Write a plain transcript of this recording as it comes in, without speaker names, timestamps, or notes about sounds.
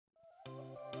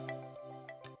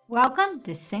Welcome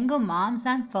to Single Moms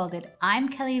Unfolded. I'm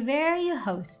Kelly Vera, your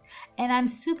host, and I'm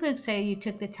super excited you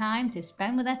took the time to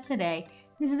spend with us today.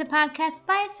 This is a podcast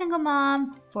by a single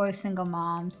mom for single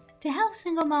moms to help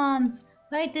single moms,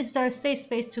 right? This is our safe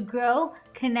space to grow,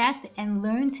 connect, and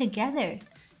learn together.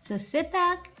 So sit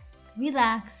back,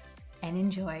 relax, and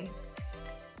enjoy.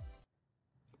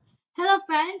 Hello,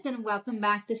 friends, and welcome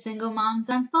back to Single Moms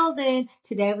Unfolded.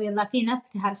 Today, we're lucky enough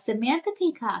to have Samantha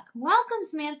Peacock. Welcome,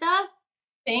 Samantha.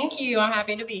 Thank you. I'm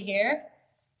happy to be here.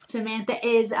 Samantha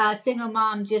is a single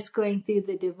mom just going through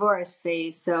the divorce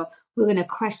phase, so we're going to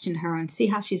question her and see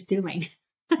how she's doing.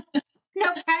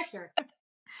 No pressure.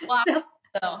 Well,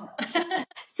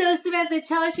 So, Samantha,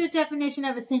 tell us your definition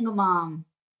of a single mom.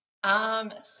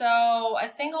 So a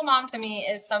single mom to me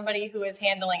is somebody who is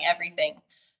handling everything.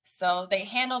 So they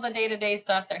handle the day-to-day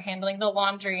stuff. They're handling the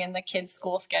laundry and the kids'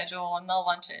 school schedule and the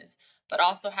lunches, but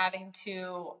also having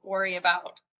to worry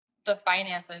about the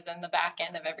finances and the back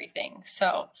end of everything.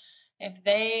 So if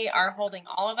they are holding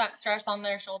all of that stress on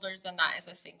their shoulders, then that is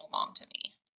a single mom to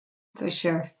me. For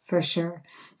sure, for sure.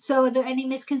 So, are there any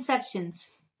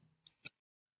misconceptions?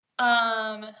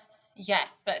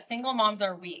 Yes, that single moms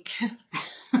are weak. So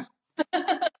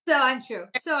untrue,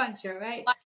 right?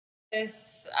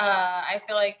 I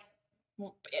feel like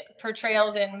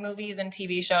portrayals in movies and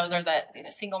TV shows are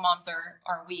that single moms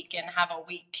are weak and have a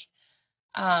weak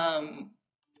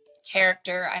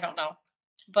character. I don't know,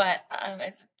 but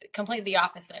it's completely the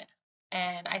opposite.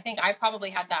 And I think I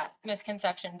probably had that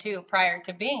misconception too prior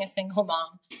to being a single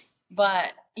mom.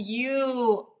 But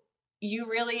you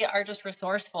really are just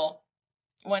resourceful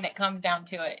when it comes down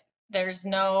to it. There's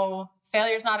no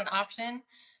failure's not an option.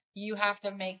 You have to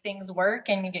make things work,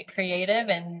 and you get creative,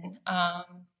 and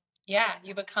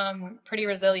you become pretty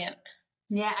resilient.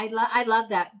 Yeah, I love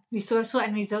that. Resourceful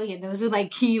and resilient. Those are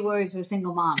like key words for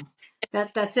single moms.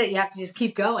 That's it. You have to just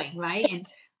keep going, right? And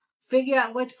figure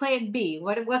out what's plan B.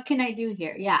 What can I do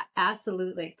here? Yeah,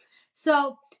 absolutely.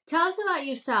 So tell us about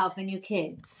yourself and your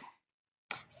kids.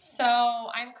 So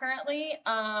I'm currently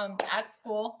at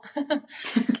school.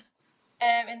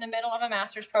 I'm in the middle of a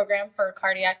master's program for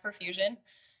cardiac perfusion.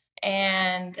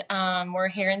 And we're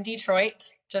here in Detroit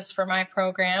just for my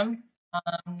program.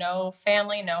 No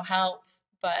family, no help.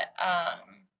 But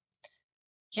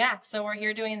so we're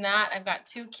here doing that. I've got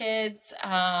 2 kids,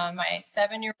 my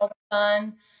 7-year-old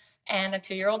son and a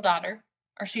 2-year-old daughter.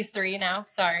 Or she's 3 now,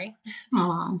 sorry.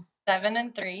 Aww. 7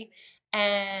 and 3.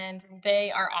 And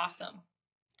they are awesome.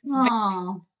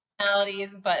 Aww.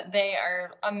 Personalities, but they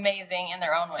are amazing in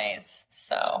their own ways.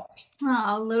 So,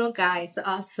 little guys,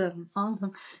 awesome.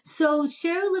 So,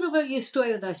 share a little bit of your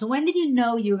story with us. When did you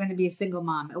know you were going to be a single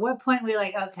mom? At what point were you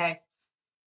like, okay,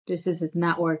 this is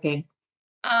not working?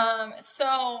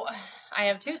 So I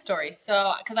have 2 stories.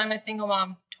 So, because I'm a single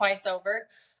mom twice over,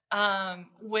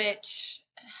 which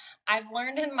I've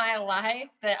learned in my life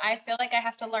that I feel like I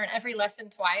have to learn every lesson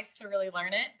twice to really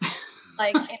learn it.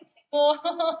 Like in school.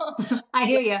 I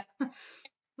hear you.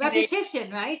 Repetition,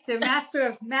 right? The master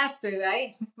of mastery,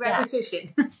 right? Repetition.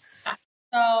 Yeah.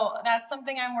 So that's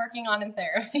something I'm working on in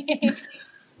therapy.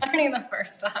 Learning the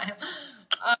first time.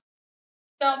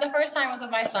 So the first time was with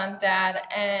my son's dad,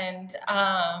 and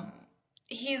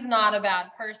he's not a bad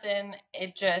person.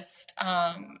 It just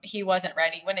he wasn't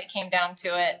ready when it came down to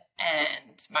it,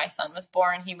 and my son was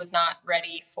born. He was not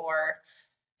ready for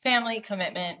family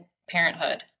commitment,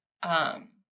 parenthood.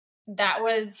 That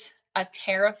was a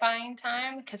terrifying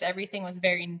time because everything was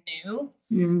very new.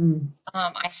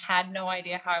 I had no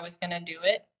idea how I was going to do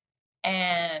it,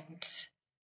 and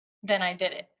then I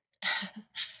did it.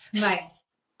 Right.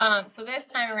 So this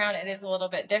time around, it is a little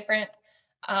bit different.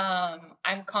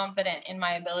 I'm confident in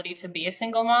my ability to be a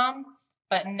single mom,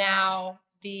 but now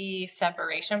the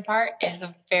separation part is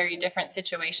a very different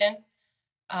situation.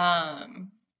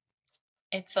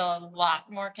 It's a lot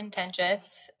more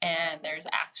contentious, and there's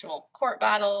actual court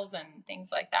battles and things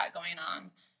like that going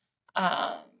on.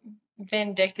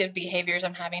 Vindictive behaviors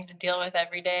I'm having to deal with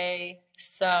every day.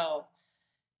 So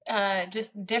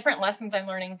just different lessons I'm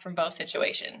learning from both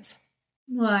situations.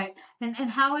 Right. And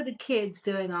how are the kids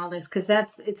doing all this? Because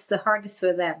it's the hardest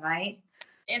for them, right?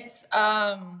 It's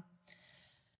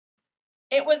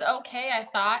it was okay, I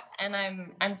thought, and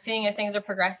I'm seeing as things are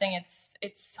progressing,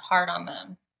 it's hard on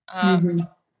them. The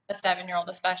 7-year-old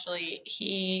especially,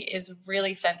 he is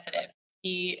really sensitive.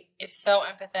 He is so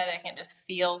empathetic and just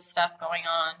feels stuff going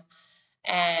on,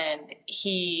 and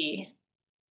he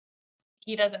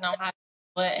doesn't know how to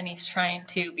do it, and he's trying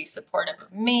to be supportive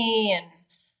of me and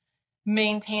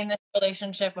maintain this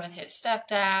relationship with his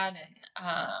stepdad,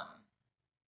 and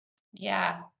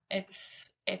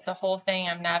it's a whole thing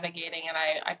I'm navigating, and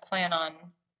I plan on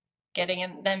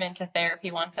them into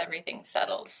therapy once everything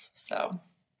settles. So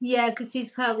Yeah, because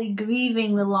he's probably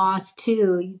grieving the loss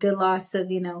too, the loss of,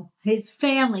 his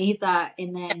family, he thought,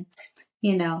 and then,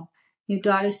 your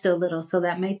daughter's still little, so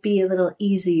that might be a little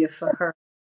easier for her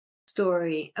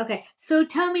story. Okay, so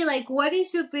tell me, like, what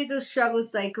is your biggest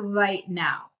struggles like right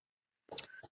now?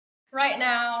 right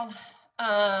now,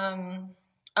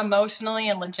 emotionally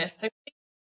and logistically.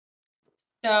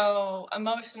 So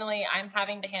emotionally, I'm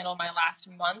having to handle my last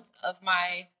month of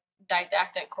my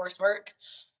didactic coursework,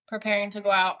 preparing to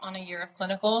go out on a year of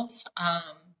clinicals.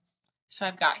 So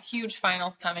I've got huge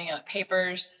finals coming up,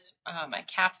 papers, my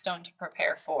capstone to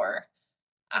prepare for.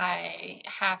 I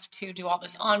have to do all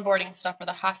this onboarding stuff for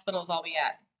the hospitals I'll be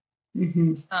at.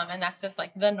 Mm-hmm. And that's just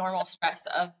like the normal stress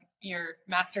of your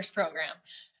master's program.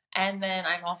 And then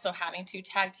I'm also having to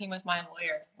tag team with my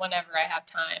lawyer whenever I have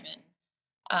time and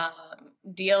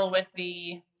deal with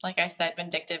the, like I said,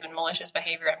 vindictive and malicious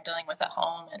behavior I'm dealing with at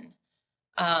home.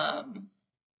 And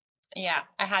yeah,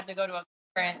 I had to go to a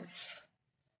conference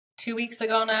 2 weeks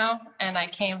ago now, and I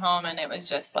came home and it was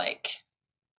just like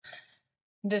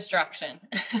destruction.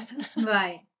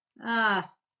 Right. Yeah,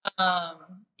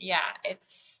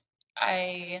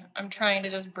 I'm trying to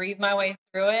just breathe my way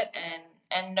through it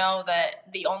and know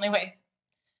that the only way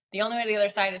to the other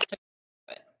side is to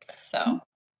do it. So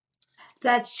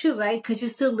That's true, right? Because you're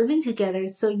still living together,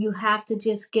 so you have to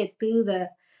just get through the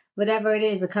whatever it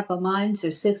is, a couple months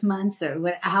or 6 months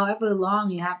or however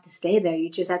long you have to stay there. You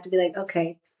just have to be like,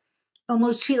 okay,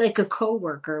 almost treat like a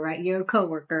coworker, right? You're a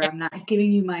coworker. I'm not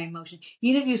giving you my emotion.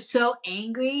 Even if you're so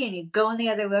angry and you go in the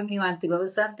other room and you want to go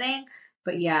something,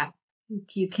 but yeah,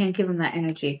 you can't give them that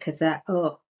energy because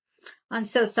I'm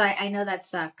so sorry. I know that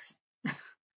sucks.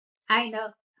 I know,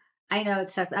 I know it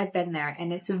sucks. I've been there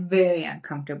and it's very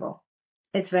uncomfortable.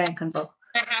 It's very uncomfortable.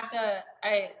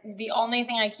 the only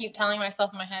thing I keep telling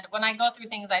myself in my head when I go through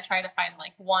things, I try to find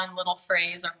like one little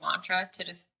phrase or mantra to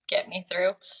just get me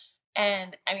through.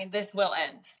 And I mean, this will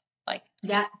end. Like,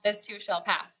 Yeah, this too shall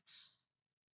pass.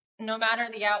 No matter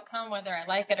the outcome, whether I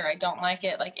like it or I don't like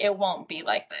it, like it won't be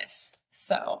like this.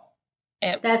 So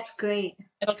that's great.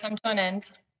 it'll come to an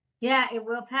end. Yeah, it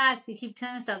will pass. You keep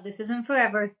telling yourself this isn't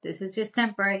forever. This is just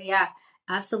temporary. Yeah,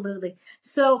 absolutely.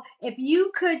 So, if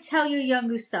you could tell your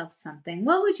younger self something,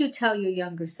 what would you tell your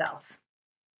younger self?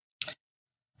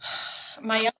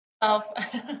 My young self,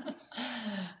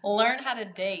 learn how to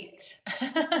date.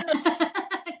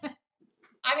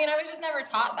 I mean, I was just never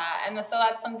taught that. And so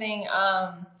that's something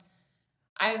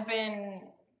I've been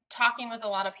talking with a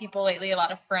lot of people lately, a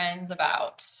lot of friends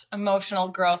about emotional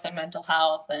growth and mental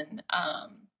health and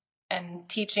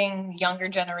teaching younger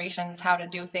generations how to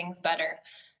do things better.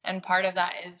 And part of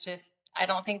that is just, I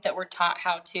don't think that we're taught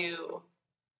how to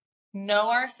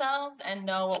know ourselves and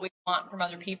know what we want from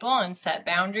other people and set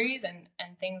boundaries and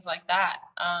things like that.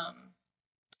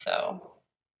 So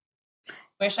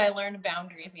wish I learned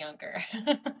boundaries younger.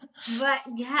 But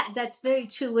yeah, that's very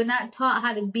true. We're not taught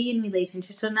how to be in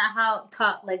relationships. We're not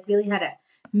taught like really how to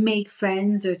make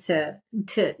friends or to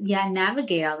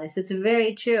navigate all this. It's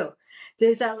very true.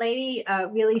 There's a lady, a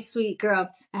really sweet girl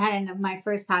I had in my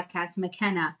first podcast,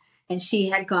 McKenna, and she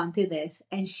had gone through this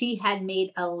and she had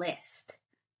made a list.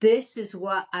 This is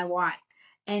what I want.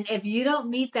 And if you don't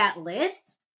meet that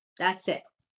list, that's it.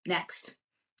 Next.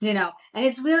 And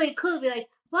it's really cool to be like,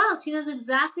 wow, she knows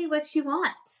exactly what she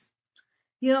wants.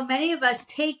 Many of us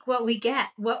take what we get,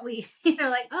 what we,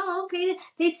 like, oh, okay,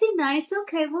 they seem nice.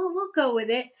 Okay, well, we'll go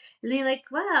with it. And they're like,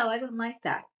 wow, I don't like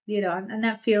that. I'm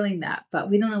not feeling that. But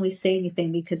we don't always say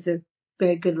anything because they're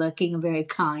very good looking or very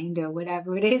kind or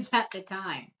whatever it is at the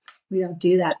time. We don't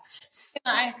do that.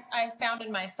 I found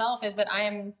in myself is that I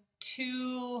am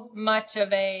too much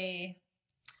of a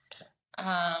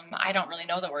I don't really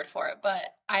know the word for it, but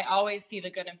I always see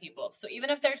the good in people. So even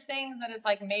if there's things that it's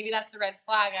like maybe that's a red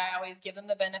flag, I always give them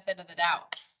the benefit of the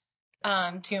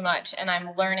doubt too much. And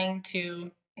I'm learning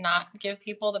to not give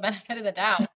people the benefit of the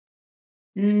doubt.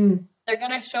 They're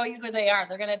going to show you who they are.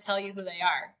 They're going to tell you who they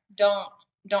are.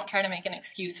 Don't try to make an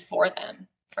excuse for them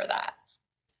for that.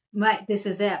 Right. This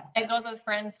is it. It goes with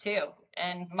friends too.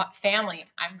 And my family.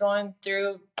 I'm going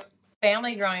through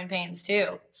family growing pains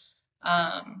too.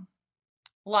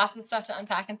 Lots of stuff to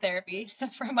unpack in therapy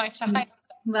from my child.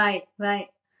 Right.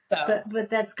 So. But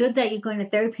that's good that you're going to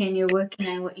therapy and you're working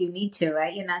on what you need to,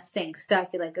 right? You're not staying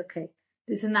stuck. You're like, okay,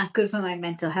 this is not good for my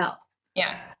mental health.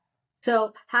 Yeah.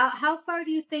 So how far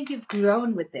do you think you've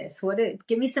grown with this?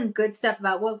 Give me some good stuff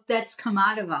about what that's come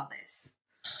out of all this.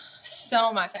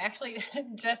 So much. I actually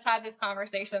just had this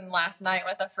conversation last night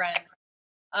with a friend.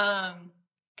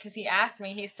 Because he asked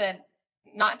me, he said,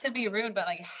 not to be rude, but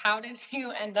like, how did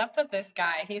you end up with this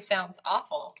guy? He sounds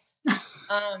awful.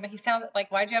 He sounded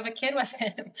like, why'd you have a kid with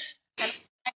him? And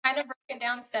I kind of broke it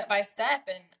down step by step.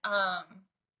 And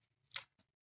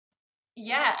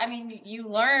yeah, I mean, you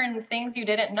learn things you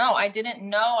didn't know. I didn't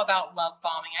know about love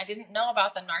bombing. I didn't know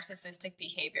about the narcissistic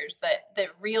behaviors that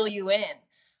reel you in.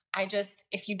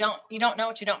 If you don't know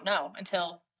what you don't know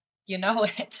until you know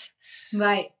it.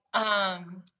 Right.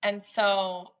 And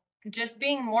so just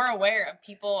being more aware of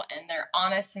people and their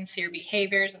honest, sincere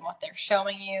behaviors and what they're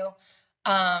showing you.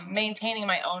 Maintaining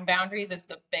my own boundaries is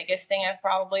the biggest thing I've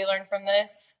probably learned from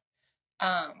this.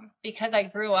 Because I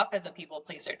grew up as a people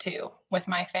pleaser too with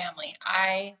my family.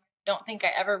 I don't think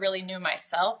I ever really knew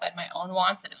myself and my own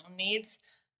wants and own needs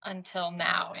until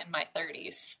now in my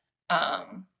 30s.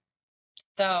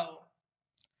 So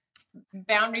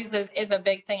boundaries is a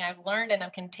big thing I've learned and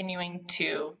I'm continuing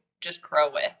to just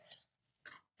grow with.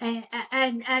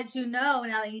 And as you know,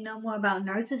 now that you know more about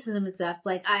narcissism and stuff,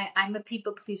 like I'm a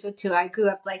people pleaser too. I grew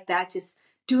up like that, just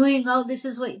doing, oh, this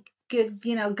is what good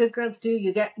girls do.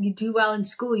 You do well in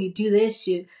school, you do this,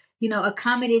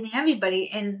 accommodating everybody,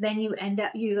 and then you end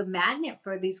up you're a magnet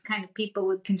for these kind of people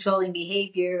with controlling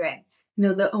behavior and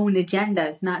their own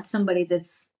agendas, not somebody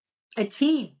that's a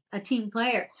team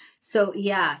player. So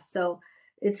yeah,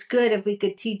 it's good if we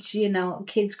could teach,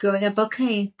 kids growing up,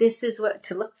 okay, this is what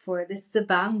to look for. This is the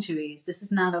boundaries. This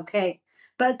is not okay.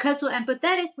 But because we're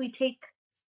empathetic, we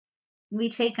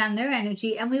take on their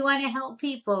energy and we want to help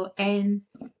people. And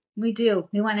we do.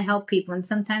 We want to help people. And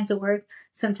sometimes it works.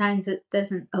 Sometimes it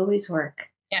doesn't always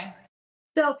work. Yeah.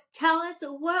 So tell us,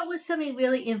 what was something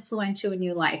really influential in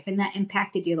your life and that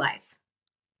impacted your life?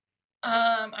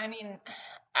 I mean,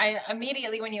 I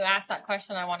immediately, when you ask that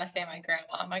question, I want to say my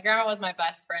grandma. My grandma was my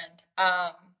best friend.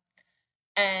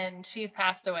 And she's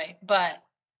passed away. But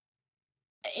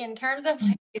in terms of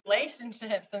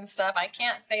relationships and stuff, I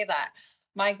can't say that.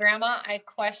 My grandma, I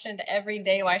questioned every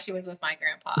day why she was with my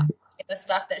grandpa, the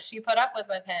stuff that she put up with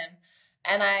him.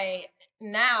 And I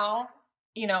now,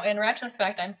 in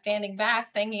retrospect, I'm standing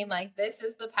back thinking like, this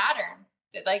is the pattern.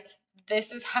 Like,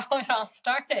 this is how it all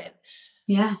started.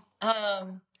 Yeah.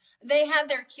 They had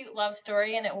their cute love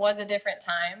story and it was a different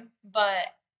time, but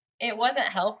it wasn't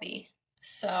healthy.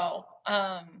 So,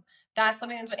 that's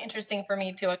something that's been interesting for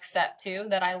me to accept too,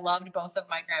 that I loved both of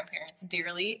my grandparents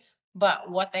dearly, but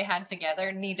what they had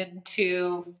together needed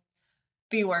to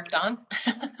be worked on.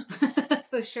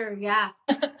 For sure. Yeah.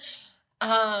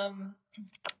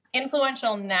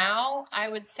 Influential now, I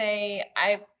would say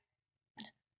I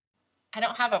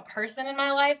don't have a person in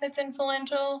my life that's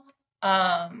influential.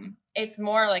 It's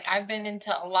more like I've been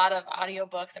into a lot of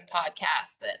audiobooks and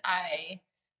podcasts that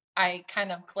I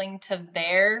kind of cling to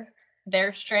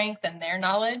their strength and their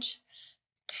knowledge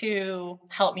to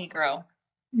help me grow.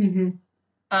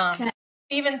 Mm-hmm.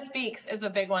 Even Speaks is a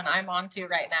big one I'm onto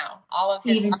right now. All of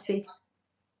his Even Speaks.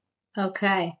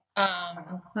 Okay.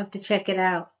 I'll have to check it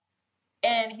out.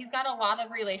 And he's got a lot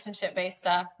of relationship based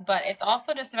stuff, but it's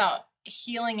also just about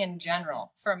healing in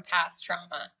general from past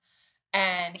trauma.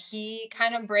 And he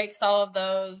kind of breaks all of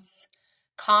those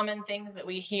common things that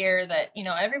we hear that,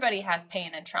 everybody has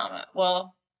pain and trauma.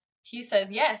 Well, he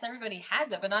says, yes, everybody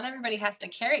has it, but not everybody has to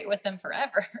carry it with them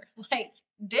forever. Like,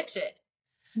 ditch it.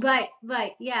 Right.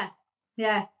 Yeah.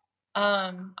 Yeah.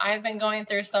 I've been going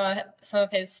through some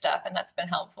of his stuff, and that's been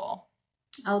helpful.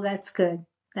 Oh, that's good.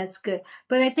 That's good.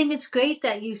 But I think it's great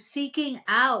that you're seeking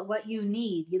out what you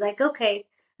need. You're like, okay,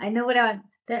 I know what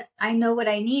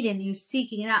I need, and you're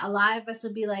seeking it out. A lot of us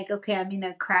will be like, okay, I'm in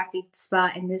a crappy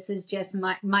spot, and this is just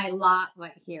my lot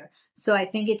right here. So I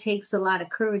think it takes a lot of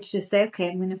courage to say, okay,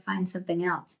 I'm going to find something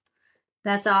else.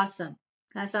 That's awesome.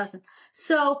 That's awesome.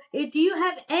 So, do you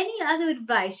have any other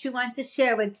advice you want to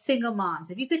share with single moms?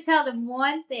 If you could tell them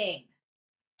one thing.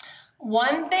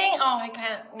 One thing? Oh, I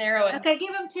can't narrow it. Okay,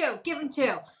 give them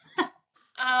two.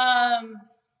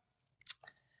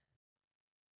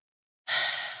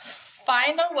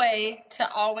 Find a way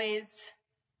to always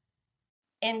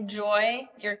enjoy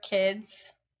your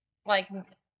kids. Like,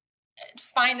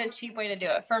 find a cheap way to do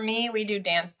it. For me, we do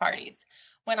dance parties.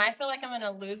 When I feel like I'm going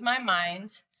to lose my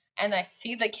mind and I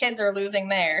see the kids are losing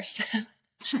theirs,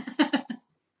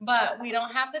 but we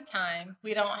don't have the time,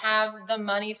 we don't have the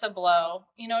money to blow,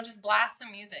 just blast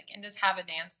some music and just have a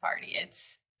dance party.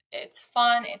 It's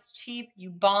fun, it's cheap, you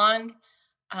bond.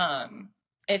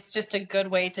 It's just a good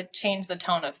way to change the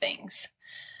tone of things.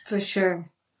 For sure.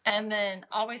 And then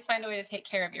always find a way to take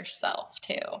care of yourself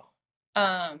too.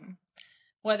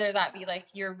 Whether that be like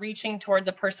you're reaching towards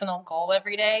a personal goal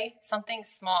every day, something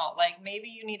small, like maybe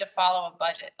you need to follow a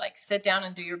budget, like sit down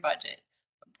and do your budget,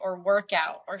 or work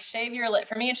out, or shave your lip.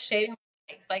 For me, it's shaving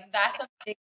legs. Like that's a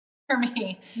big for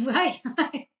me. Right.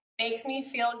 Makes me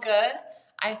feel good.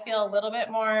 I feel a little bit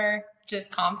more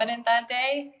just confident that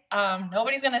day.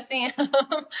 Nobody's gonna see him.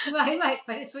 Right,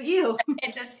 but it's for you.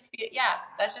 It just, yeah,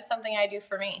 that's just something I do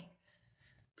for me.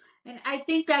 And I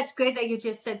think that's great that you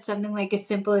just said something like as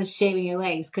simple as shaving your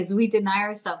legs, because we deny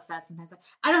ourselves that sometimes.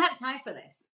 I don't have time for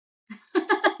this.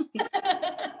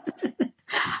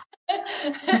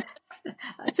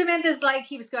 Samantha's light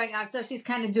keeps going on, so she's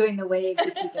kind of doing the wave to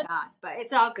keep it on, but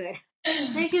it's all good.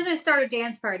 Then she's going to start a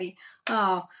dance party.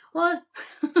 Oh, well,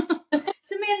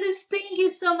 Samantha, thank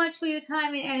you so much for your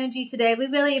time and energy today. We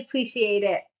really appreciate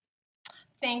it.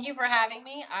 Thank you for having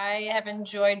me. I have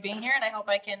enjoyed being here, and I hope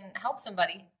I can help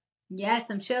somebody. Yes,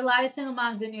 I'm sure a lot of single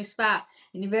moms are in your spot,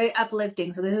 and you're very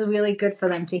uplifting, so this is really good for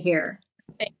them to hear.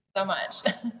 Thank you so much.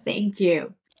 Thank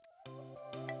you.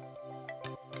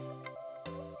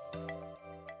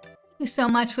 Thank you so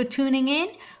much for tuning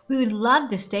in. We would love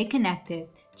to stay connected.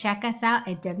 Check us out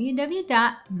at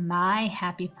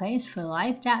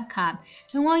www.myhappyplaceforlife.com.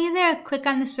 And while you're there, click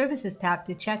on the services tab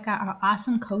to check out our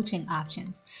awesome coaching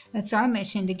options. It's our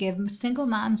mission to give single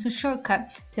moms a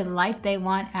shortcut to the life they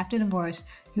want after divorce.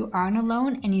 You aren't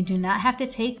alone and you do not have to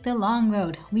take the long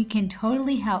road. We can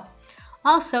totally help.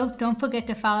 Also, don't forget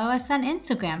to follow us on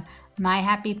Instagram,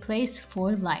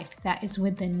 myhappyplaceforlife. That is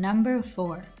with the number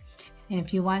 4. And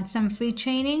if you want some free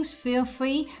trainings, feel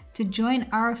free to join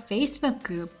our Facebook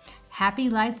group, Happy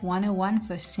Life 101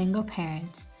 for Single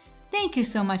Parents. Thank you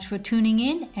so much for tuning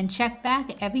in, and check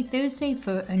back every Thursday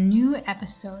for a new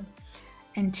episode.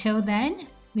 Until then,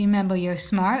 remember you're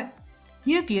smart,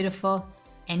 you're beautiful,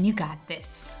 and you got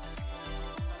this.